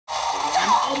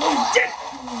almost did.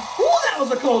 Ooh, that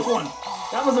was a close one.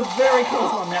 That was a very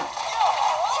close one, man.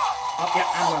 Oh, yeah,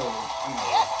 I'm gonna lose.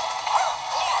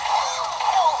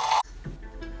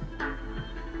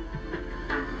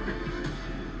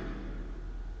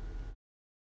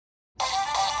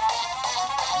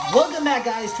 Welcome back,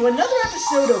 guys, to another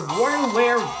episode of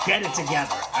Warioware Get It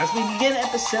Together, as we begin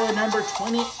episode number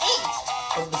 28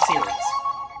 of the series.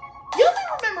 You may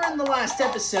remember in the last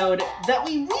episode that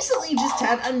we recently just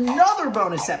had another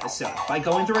bonus episode by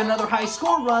going through another high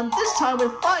score run, this time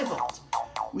with 5-volt.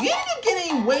 We ended up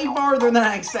getting way farther than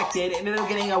I expected, and ended up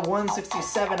getting a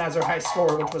 167 as our high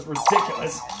score, which was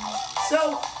ridiculous.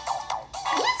 So,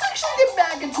 let's actually get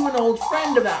back into an old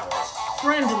friend of ours,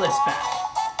 Friendless battle.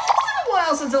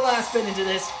 While since I last been into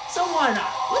this, so why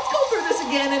not? Let's go through this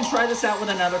again and try this out with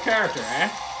another character, eh?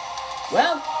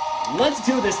 Well, let's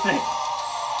do this thing.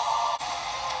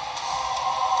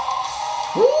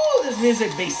 Ooh, this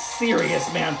music be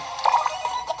serious, man.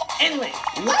 Anyway,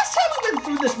 last time we went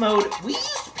through this mode, we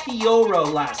used Pioro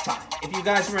last time, if you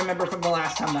guys remember from the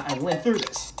last time that I went through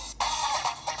this.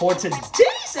 For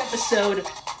today's episode,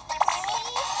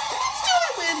 let's do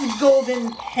it with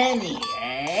Golden Penny,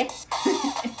 eh?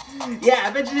 Yeah, I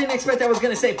bet you didn't expect I was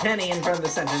going to say Penny in front of the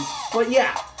sentence. But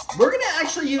yeah, we're going to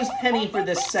actually use Penny for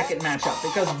this second matchup.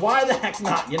 Because why the heck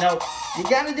not? You know, you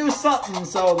got to do something,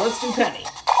 so let's do Penny.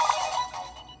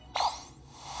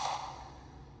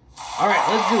 Alright,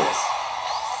 let's do this.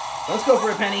 Let's go for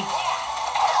a Penny.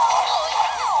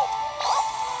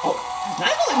 Oh,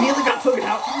 I immediately got taken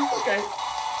out. Okay.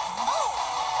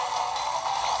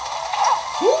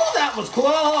 Ooh, that was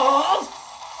close!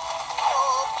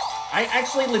 I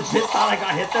actually legit thought I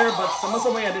got hit there, but some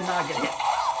way I did not get hit.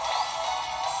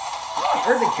 Oh, I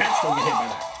heard the cat still get hit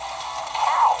by that.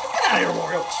 Get out of here,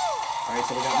 Wario. Alright,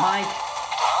 so we got Mike.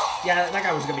 Yeah, that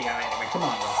guy was going to be out anyway. Come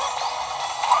on, bro.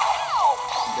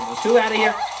 Get those two out of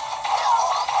here.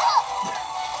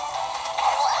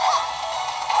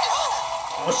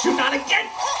 Oh, shoot, not again.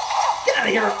 Get out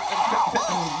of here,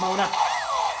 Mona.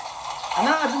 I'm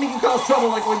not have to make you cause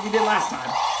trouble like what you did last time.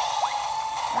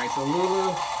 Alright, so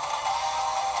Lulu.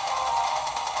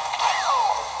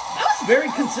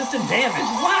 Very consistent damage.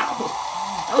 Wow!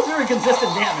 That was very consistent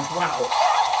damage. Wow.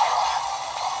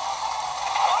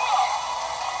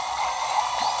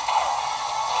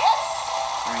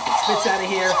 Alright, get Spitz out of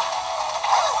here.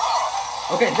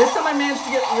 Okay, this time I managed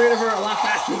to get rid of her a lot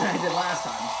faster than I did last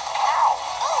time.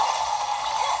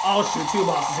 Oh shoot, two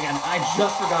bosses again. I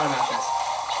just forgot about this.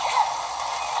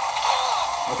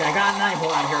 Okay, I got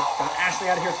 9-volt out of here. Got Ashley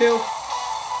out of here too.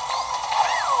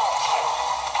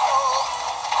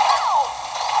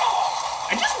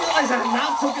 I have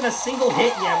not taken a single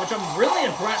hit yet, which I'm really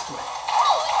impressed with.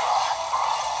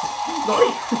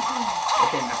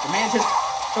 Okay, Master Mantis.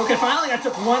 Okay, finally I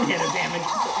took one hit of damage.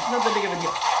 It's not that big of a deal.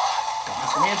 Got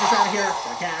Master Mantis out of here.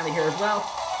 Got Cat out of here as well.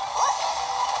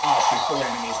 Oh, shoot, 4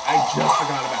 enemies. I just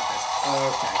forgot about this.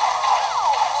 Okay.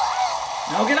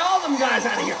 Now get all of them guys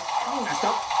out of here. Oh, messed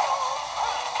up.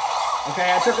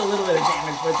 Okay, I took a little bit of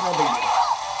damage, but it's no big deal.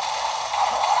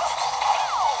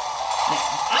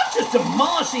 I'm just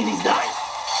demolishing these guys.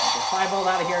 Get 5-volt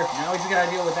out of here. Now we just gotta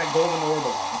deal with that golden orb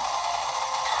alone.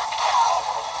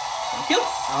 Thank you.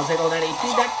 I'll take all that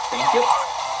HP back. Thank you.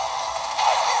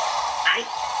 Aye.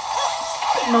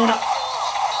 Spit Mona.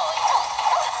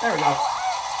 There we go.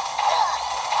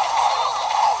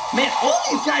 Man, all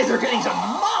these guys are getting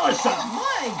demolished.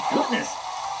 My goodness.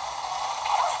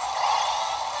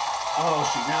 Oh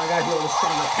shoot, now I gotta deal with a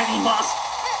stronger Penny boss.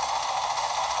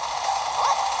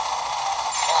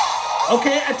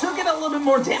 Okay, I took it a little bit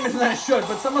more damage than I should,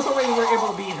 but some way we were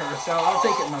able to beat her, so I'll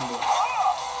take it nonetheless.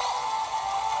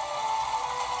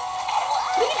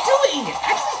 What are you doing?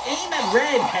 Actually aim at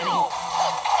red, Penny.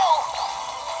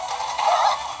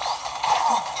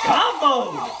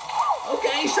 Combo!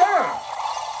 Okay, sure.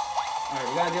 Alright,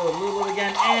 we gotta deal with Lulu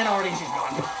again, and already she's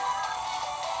gone.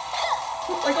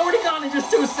 Like, already gone in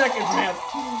just 2 seconds, man.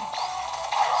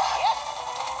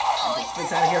 Okay,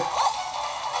 Spitz out of here.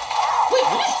 Wait,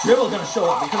 when is Dribble gonna show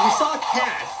up? Because we saw a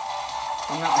cat,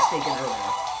 if I'm not mistaken,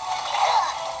 earlier.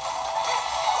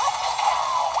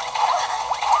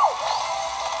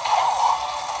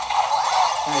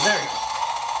 Alright, there we go.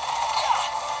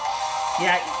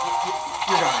 Yeah,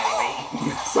 you're gone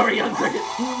anyway. Sorry, young cricket.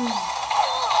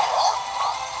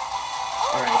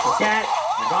 Alright, so cat,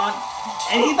 you're gone.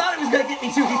 And he thought he was gonna get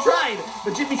me too. He tried,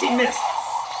 but Jimmy T missed.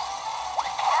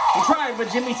 He tried,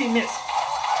 but Jimmy T missed.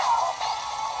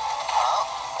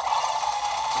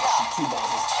 2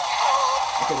 bosses.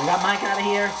 Okay, we got Mike out of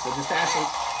here, so just Ashley.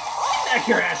 Get back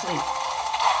here, Ashley.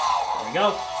 There we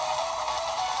go.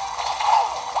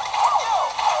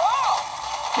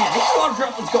 Man, these water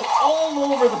droplets go all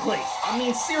over the place. I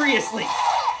mean, seriously.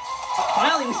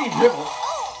 Finally, we see a dribble.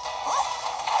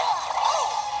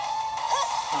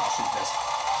 I'll shoot this.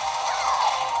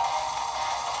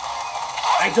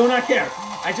 I do not care.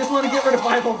 I just want to get rid of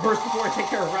 5-0 first before I take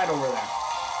care of Red over there.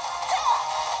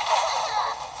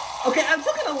 Okay, I'm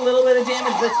taking a little bit of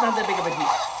damage, but it's not that big of a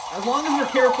deal. As long as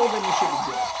we're careful, then we should be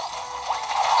good.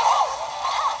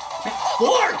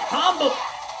 4 combo!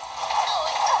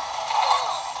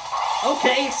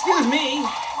 Okay, excuse me.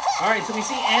 Alright, so we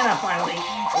see Anna finally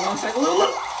alongside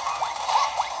Lulu.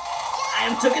 I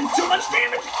am taking too much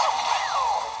damage.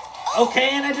 Okay,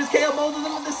 and I just KO both of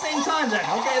them at the same time then.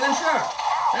 Okay, then sure.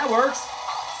 That works.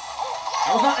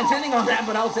 I was not intending on that,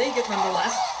 but I'll take it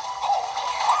nonetheless.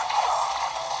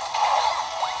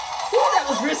 Ooh, that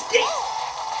was risky.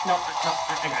 No,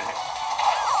 I got it.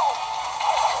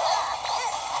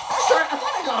 Sorry, I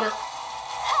thought I got her.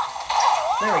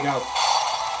 There we go.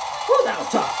 Ooh, that was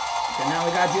tough. Okay, now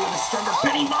we gotta deal with the stronger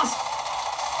Penny boss.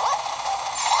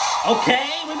 Okay,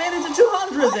 we made it to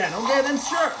 200 then. Okay, then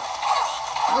sure.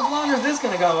 How much longer is this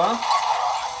gonna go, huh?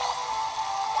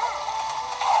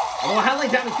 I don't know how like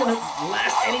that was gonna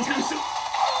last anytime soon.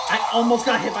 I almost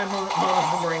got hit by Mona's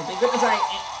boomerang. Thank goodness I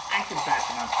acted fast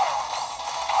enough.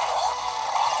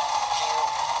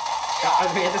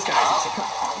 Okay, this guy's easy. Come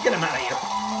on, get him out of here.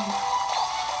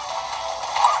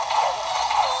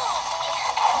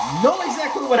 Know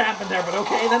exactly what happened there, but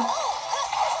okay then.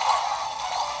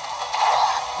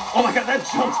 Oh my god, that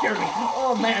jump scared me.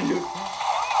 Oh man, dude.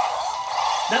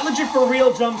 That legit for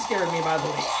real jump scared me, by the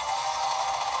way.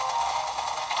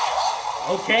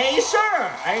 Okay, sure.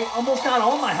 I almost got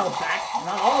all my health back.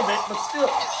 Not all of it, but still.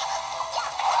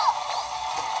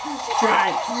 She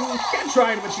tried. Ken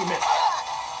tried, but she missed.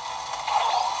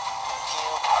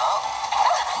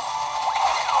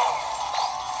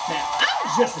 Man, I'm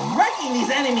just wrecking these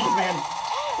enemies, man.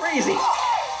 Crazy.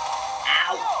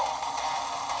 Ow!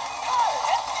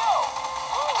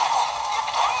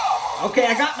 Okay,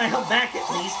 I got my health back at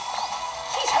least.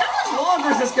 Jeez, how much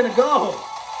longer is this gonna go?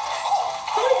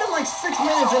 It's only been like 6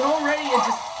 minutes and already it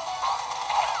just...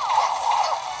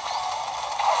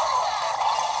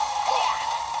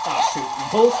 Oh shoot,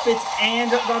 both Spitz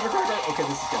and Dr. Carter. Okay,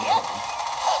 this is gonna be hard.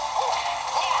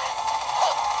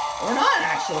 Or not,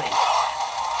 actually.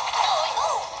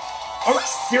 Are we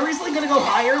seriously gonna go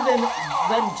higher than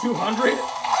 200?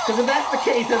 Because if that's the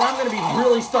case, then I'm gonna be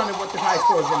really stunned at what the high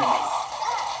score is gonna be.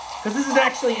 Because this is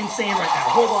actually insane right now.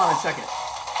 Hold on a second.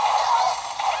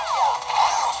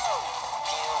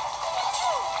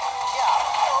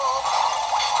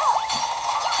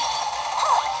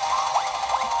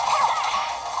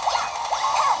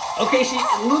 Okay,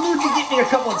 Lulu did get me a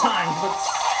couple of times, but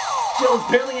still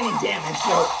barely any damage,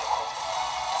 so...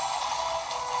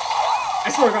 I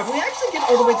swear to God, if we actually get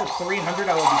all the way to 300,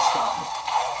 I will be stunned.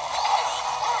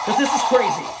 Because this is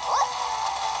crazy.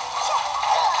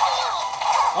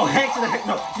 Oh, heck to the heck,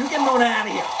 no. You get Mona out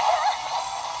of here.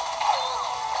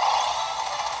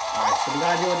 Alright, so we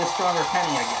gotta deal with this stronger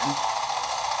Penny again.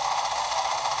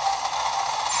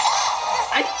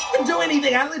 I didn't even do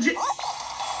anything. I legit...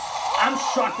 I'm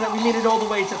shocked that we made it all the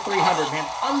way to 300, man.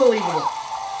 Unbelievable.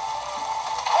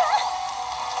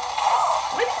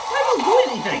 Why didn't Fido do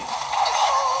anything?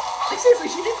 Like, seriously,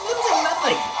 she did literally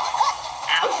nothing.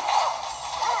 Ouch.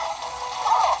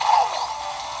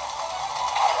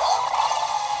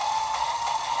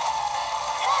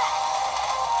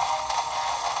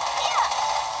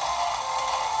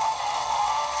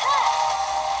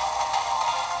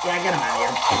 Yeah, get him out of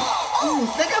here.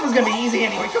 That guy was gonna be easy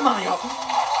anyway. Come on, y'all.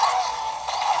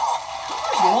 How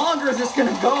much longer is this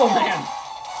gonna go, man?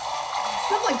 It's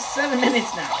been like 7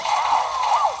 minutes now.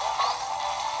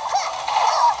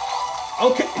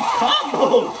 Okay,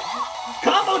 combo!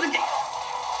 Combo to get...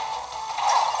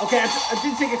 Okay, I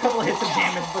did take a couple of hits of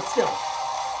damage, but still.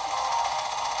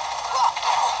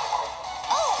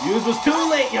 Use was too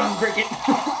late, young cricket.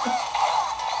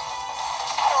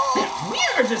 Man, we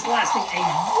are just lasting a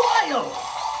while.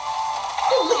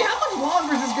 Holy, how much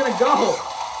longer is this gonna go?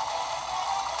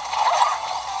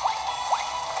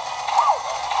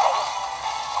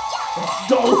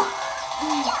 Don't.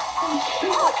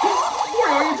 Boy,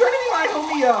 are you trying to be my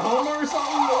homie Homer or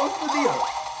something? What's the deal?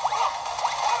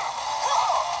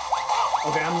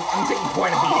 Okay, I'm taking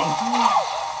quite a beating.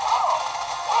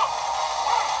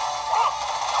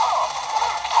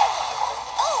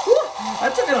 Whew,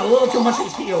 that took it a little too much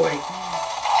HP away.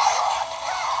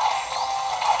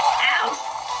 Ouch!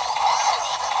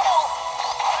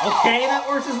 Okay, that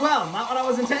works as well. Not what I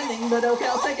was intending, but okay,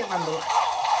 I'll take it nonetheless.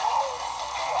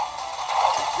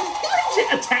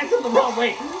 Attacked it the wrong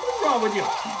way. What's wrong with you?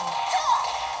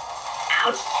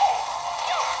 Ouch!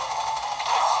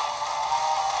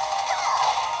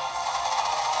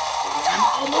 I'm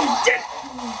almost dead!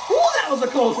 Ooh, that was a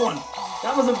close one!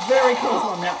 That was a very close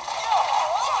one now.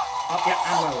 Oh, yeah,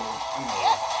 I'm gonna lose.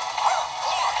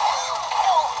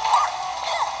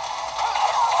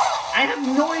 I have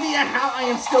no idea how I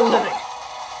am still living.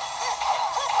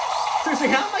 Seriously,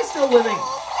 how am I still living?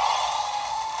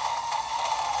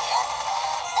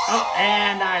 Oh,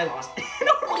 and I lost.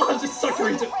 Orlon just sucked her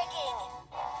into...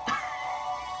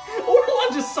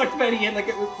 Orlon just sucked Betty in like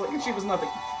she was nothing.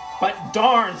 But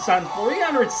darn, son,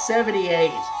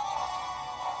 378.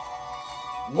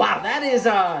 Wow, that is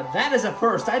a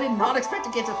first. I did not expect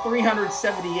to get to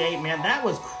 378, man. That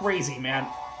was crazy, man.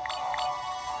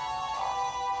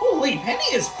 Holy, Penny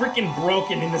is freaking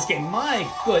broken in this game. My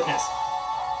goodness.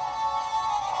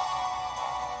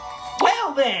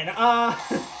 Well then,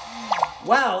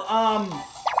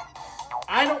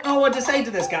 I don't know what to say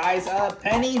to this, guys.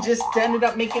 Penny just ended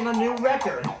up making a new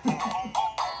record.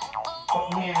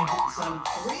 But man, some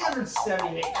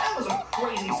 378. That was a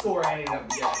crazy score I ended up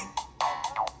getting.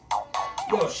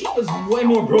 Yo, she was way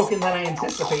more broken than I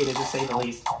anticipated, to say the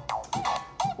least.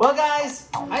 Well, guys,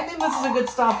 I think this is a good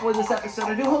stop for this episode.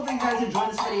 I do hope that you guys enjoyed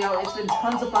this video. It's been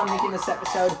tons of fun making this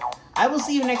episode. I will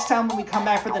see you next time when we come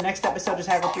back for the next episode to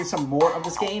tackle through some more of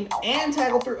this game and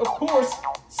tackle through, of course,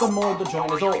 some more of the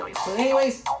joint as always. So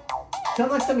anyways, till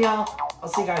next time, y'all, I'll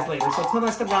see you guys later. So till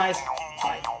next time, guys,